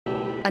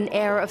An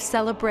air of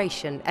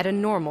celebration at a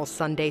normal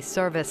Sunday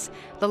service,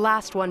 the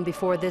last one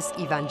before this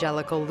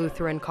Evangelical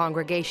Lutheran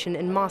congregation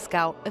in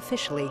Moscow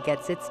officially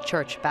gets its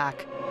church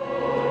back.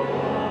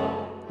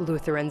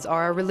 Lutherans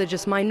are a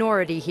religious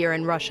minority here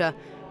in Russia.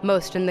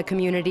 Most in the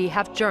community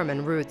have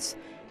German roots.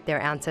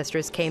 Their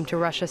ancestors came to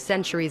Russia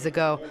centuries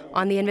ago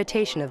on the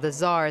invitation of the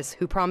Tsars,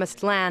 who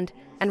promised land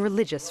and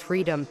religious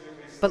freedom.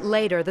 But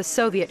later, the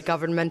Soviet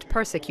government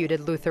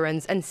persecuted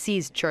Lutherans and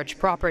seized church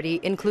property,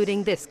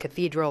 including this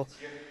cathedral.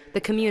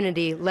 The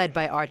community, led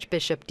by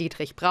Archbishop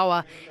Dietrich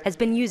Brauer, has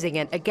been using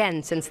it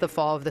again since the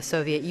fall of the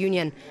Soviet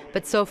Union,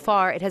 but so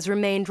far it has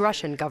remained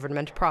Russian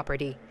government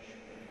property.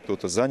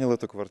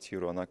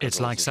 It's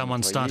like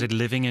someone started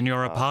living in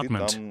your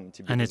apartment,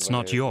 and it's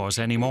not yours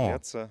anymore.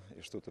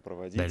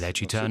 They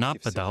let you turn up,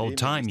 but the whole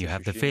time you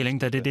have the feeling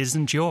that it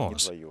isn't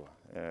yours.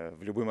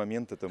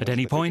 At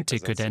any point,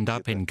 it could end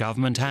up in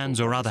government hands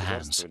or other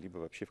hands.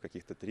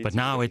 But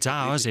now it's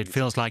ours, it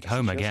feels like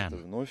home again.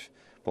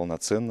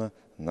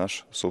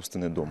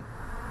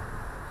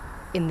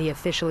 In the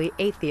officially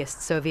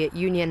atheist Soviet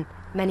Union,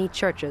 many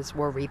churches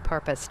were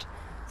repurposed.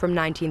 From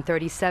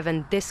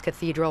 1937, this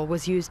cathedral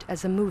was used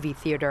as a movie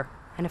theater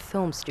and a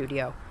film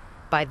studio.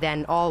 By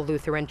then, all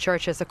Lutheran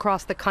churches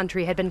across the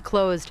country had been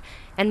closed,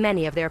 and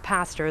many of their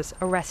pastors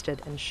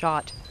arrested and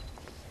shot.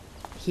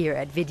 Here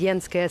at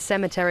Vidyanskaya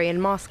Cemetery in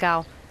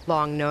Moscow,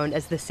 long known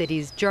as the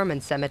city's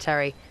German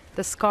cemetery,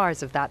 the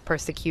scars of that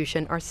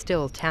persecution are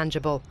still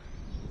tangible.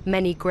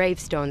 Many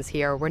gravestones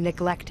here were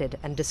neglected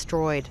and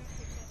destroyed.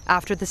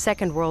 After the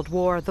Second World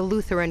War, the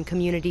Lutheran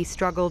community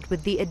struggled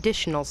with the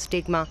additional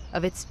stigma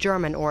of its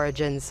German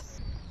origins,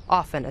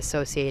 often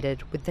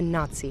associated with the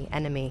Nazi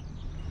enemy.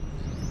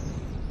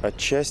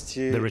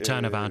 The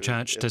return of our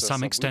church to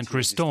some extent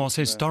restores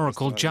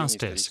historical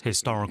justice,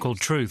 historical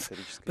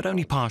truth, but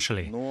only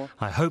partially.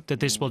 I hope that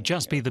this will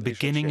just be the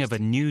beginning of a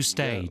new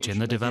stage in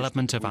the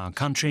development of our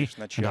country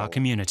and our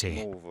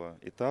community.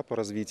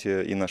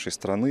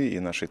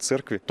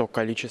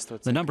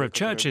 The number of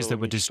churches that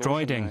were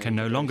destroyed and can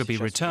no longer be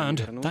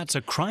returned, that's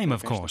a crime,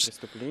 of course.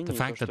 The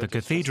fact that the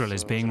cathedral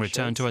is being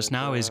returned to us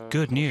now is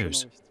good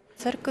news.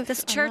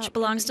 This church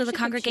belongs to the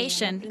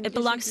congregation. It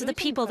belongs to the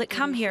people that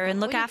come here and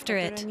look after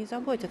it.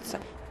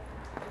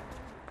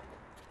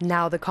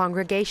 Now the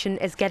congregation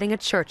is getting a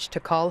church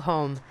to call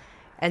home.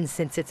 And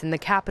since it's in the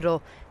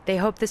capital, they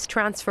hope this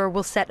transfer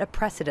will set a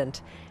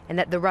precedent and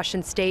that the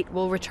Russian state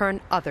will return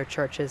other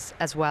churches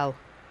as well.